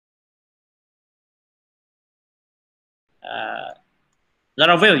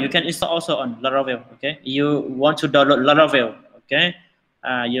Laravel, you can install also on Laravel. Okay, you want to download Laravel. Okay,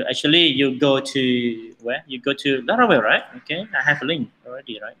 you go to where? You go to Laravel, right? Okay, I have a link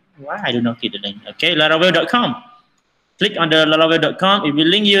already, right? Why I do not get the link? Okay, Laravel.com. Click on the Laravel.com. It will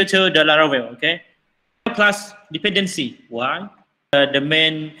link you to the Laravel. Okay, class dependency. Why? The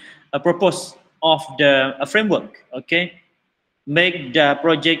main purpose of the framework. Okay, make the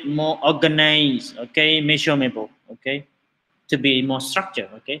project more organized. Okay, measurable. Okay, to be more structured.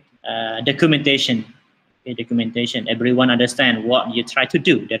 Okay, documentation. Okay, documentation. Everyone understand what you try to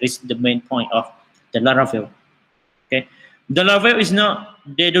do. That is the main point of the Laravel. Okay, the Laravel is not.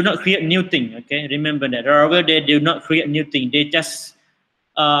 They do not create new thing. Okay, remember that Laravel, they do not create new thing. They just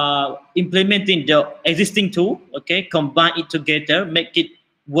implementing the existing tool. Okay, combine it together, make it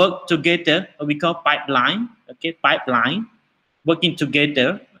work together. What we call pipeline. Okay, pipeline working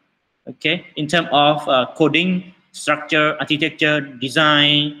together. Okay, in terms of coding, structure, architecture,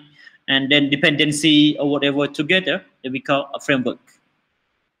 design, and then dependency or whatever together, that we call a framework.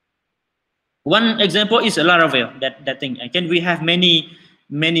 One example is a Laravel, that thing. Again, we have many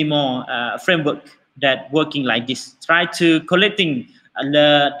more framework that working like this. Try to collecting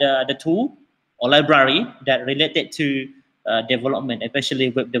the tool or library that related to development, especially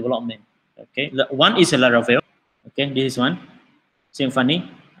web development. Okay, one is a Laravel. Okay, this is one. Symfony.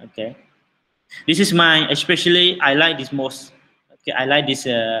 Okay, this is my, especially I like this most. Okay, I like this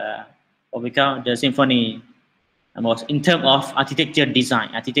what we call the Symfony most in terms of architecture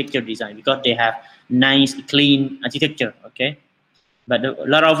design, because they have nice clean architecture. Okay, but the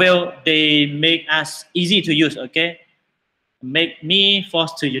Laravel, they make us easy to use. Okay, make me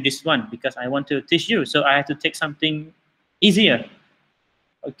forced to use this one because I want to teach you, so I have to take something easier.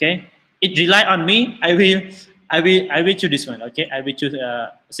 Okay, it rely on me. I will choose this one. Okay, I will choose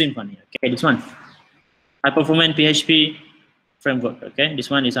Symfony. Okay, this one, high performance PHP framework. Okay, this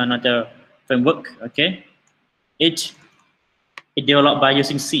one is another framework. Okay, it developed by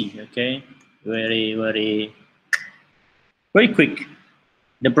using C. Okay, very quick.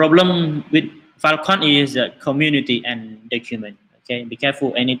 The problem with Falcon is community and document. Okay, be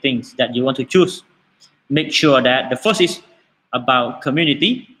careful anything that you want to choose. Make sure that the first is about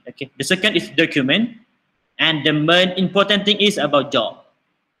community. Okay, the second is document, and the main important thing is about job.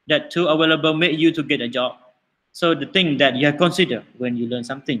 That two available make you to get a job. So the thing that you have consider when you learn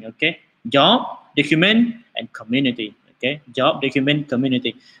something. Okay, job, document, and community. Okay, job, document,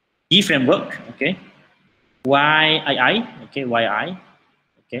 community. G framework. Okay, YII. Okay, YI.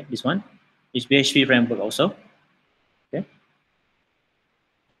 Okay, this one is PHP framework also. Okay,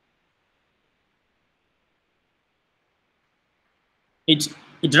 it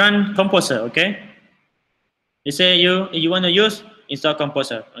run Composer. Okay, you say you want to use, install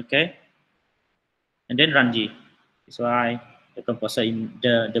Composer. Okay, and then run G. That's why the Composer in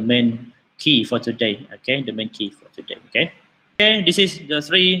the main key for today. Okay, the main key for today. Okay, this is the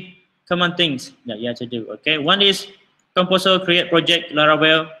three common things that you have to do. Okay, one is Composer, create project,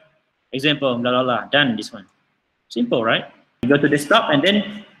 Laravel, example, done. This one, simple, right? You go to desktop and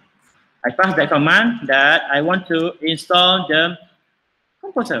then I pass that command that I want to install the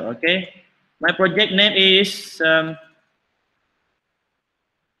Composer. Okay, my project name is for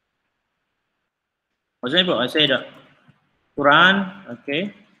example, I say the Quran.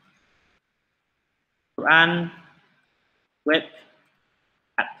 Okay, Quran web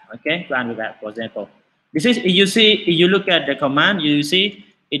app. Okay, Quran web app, for example. This is, you see, if you look at the command, you see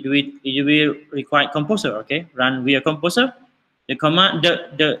it will require Composer. Okay, run via Composer. The command,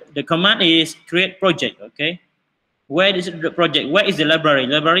 the command is create project. Okay, where is the project? Where is the library?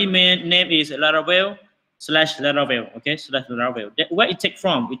 Library name is Laravel /Laravel. Okay, /Laravel. Where it take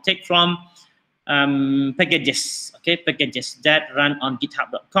from? It take from packages. Okay, packages that run on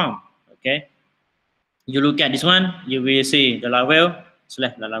GitHub.com. Okay, you look at this one, you will see the Laravel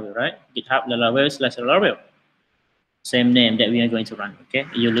 /Laravel, right? GitHub Laravel /Laravel. Same name that we are going to run. Okay,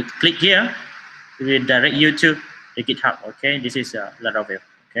 you click here, it will direct you to the GitHub. Okay, this is Laravel.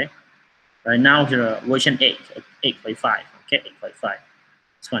 Okay, right now the version 8.5. Okay, 8.5.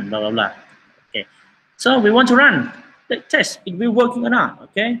 This one, blah blah blah. Okay, so we want to run the test. It will working or not?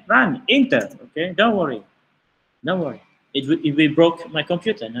 Okay, run, enter. Okay, don't worry. It will broke my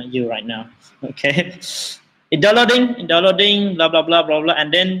computer, not you right now. Okay, it downloading, blah blah blah blah blah,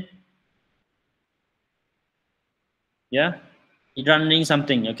 and then yeah, it running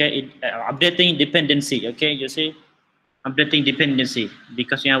something. Okay, it updating dependency. Okay, you see, updating dependency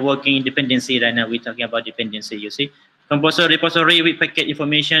because we are working in dependency right now. We're talking about dependency. You see, Composer repository with packet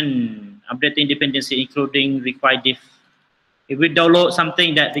information, updating dependency including required diff. If we download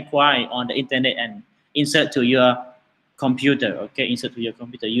something that require on the internet and insert to your computer, okay, insert to your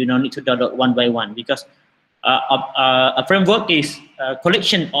computer. You don't need to download one by one, because a framework is a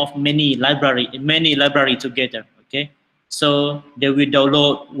collection of many library together, okay. So they will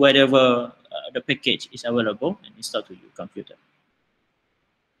download whatever the package is available and install to your computer.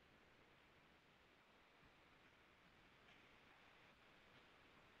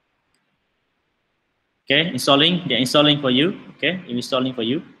 Okay, they're installing for you. Okay, installing for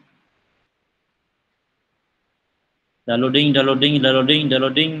you. Downloading,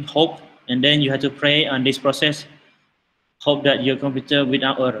 hope, and then you have to pray on this process. Hope that your computer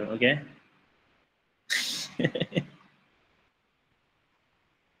without error, okay?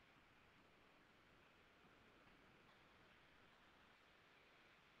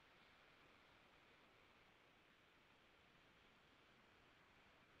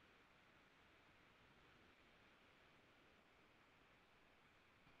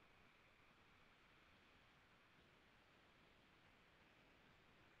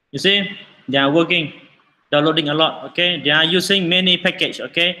 You see, they are working, downloading a lot, okay? They are using many package,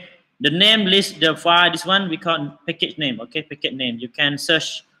 okay? The name list, the file, this one we call package name, okay? Package name. You can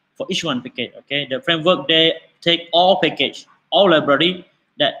search for each one package, okay? The framework, they take all package, all library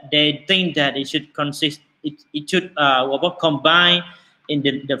that they think that it should consist, it should combine in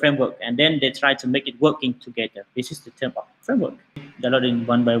the framework, and then they try to make it working together. This is the term of framework. Downloading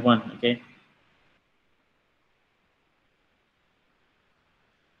one by one, okay?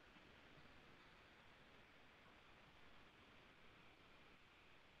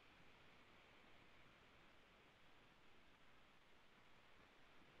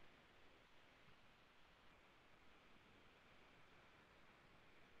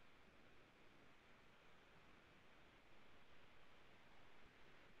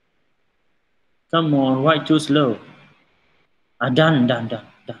 Come on, why too slow? Done.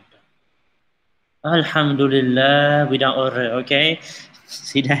 Alhamdulillah, without error. Okay,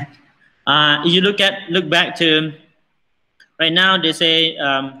 see that? If you look back to right now, they say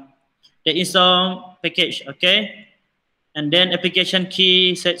they install package. Okay, and then application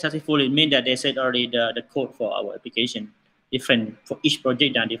key set successfully. It means that they set already the code for our application different for each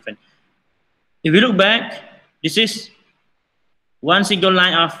project. Are different. If you look back, this is one single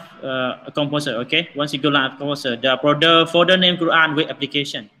line of a composer, okay? One single line of composer. The folder name Quran web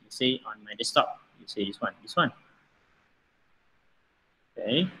application. You see on my desktop. You see this one.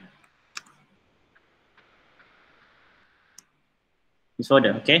 Okay. This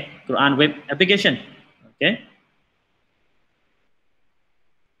folder, okay? Quran web application. Okay.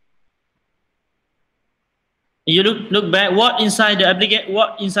 You look back what inside the application,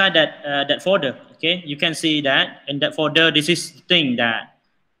 what inside that folder, okay? You can see that in that folder, this is the thing that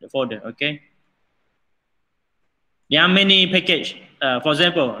the folder, okay? There are many packages. For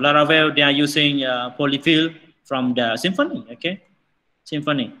example, Laravel, they are using polyfill from the Symfony, okay?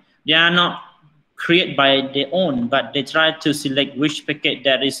 Symfony. They are not created by their own, but they try to select which package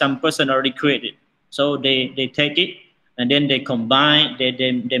that is some person already created. So they take it and then they combine,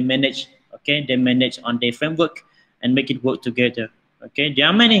 they manage, okay? They manage on their framework and make it work together, okay? There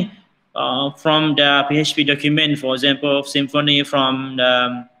are many from the PHP document, for example, Symfony from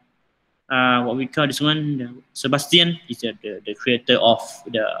the what we call this one, Sebastian is the creator of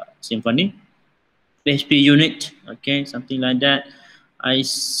the Symfony. PHP unit, okay, something like that. I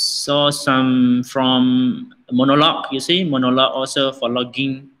saw some from Monologue, you see, Monologue also for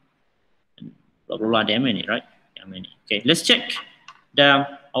logging, blah, blah, blah, there are many, right? There are many. Okay, let's check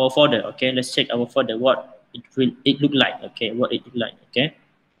our folder, okay? Let's check our folder, what it look like, okay? What it look like, okay?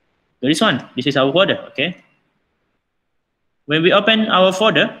 So this one, this is our folder, okay? When we open our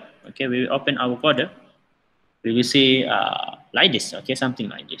folder, okay, we will open our folder, we will see like this, okay, something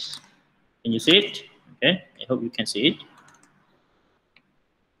like this. Can you see it? Okay, I hope you can see it.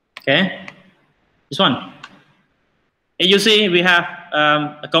 Okay, this one. And you see we have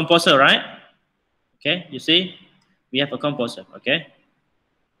a composer, right? Okay, you see we have a composer, okay?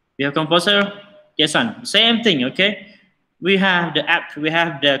 We have composer, JSON, same thing, okay? We have the app, we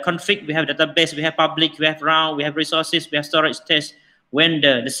have the config, we have database, we have public, we have round, we have resources, we have storage, test,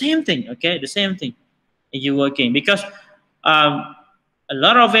 vendor, the same thing, okay? The same thing you're working, because a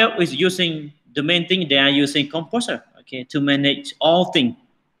lot of it is using the main thing, they are using composer, okay, to manage all things,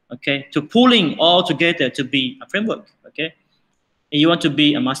 okay, to pulling all together to be a framework, okay? And you want to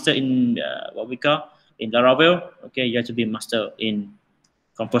be a master in what we call in Laravel, okay, you have to be a master in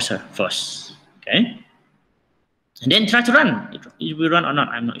composer first, okay? And then try to run. It will run or not,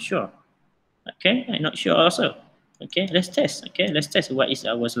 I'm not sure. Okay, I'm not sure also. Okay, let's test. Okay, let's test what is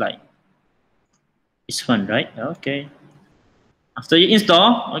ours like. It's fun, right? Okay. After you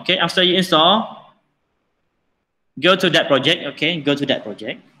install, okay, after you install, Go to that project. Okay, go to that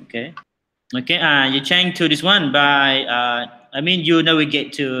project. Okay. Okay, you change to this one by, I mean, you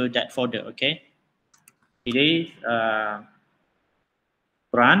navigate to that folder, okay? It is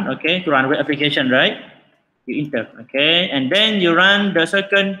run, okay, to run web application, right? You enter, okay? And then you run the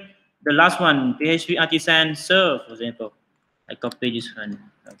second, the last one, PHP artisan serve, for example. I copy this one,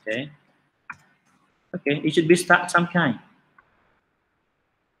 okay? Okay, it should be start some kind.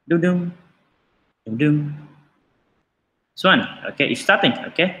 Doom, doom, doom, doom. This one, okay, it's starting,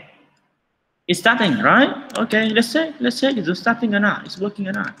 okay? It's starting, right? Okay, let's say it's starting or not. It's working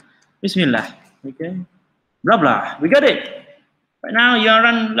or not. Bismillah. Okay. Blah blah. We got it. Right now you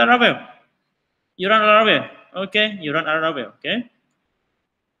run Laravel. You run Laravel. Okay. You run Laravel. Okay.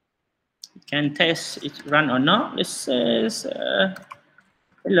 You can test it run or not. Let's say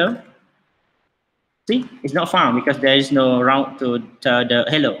hello. See, it's not found because there is no route to the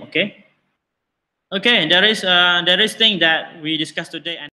hello. Okay. Okay. There is thing that we discussed today. And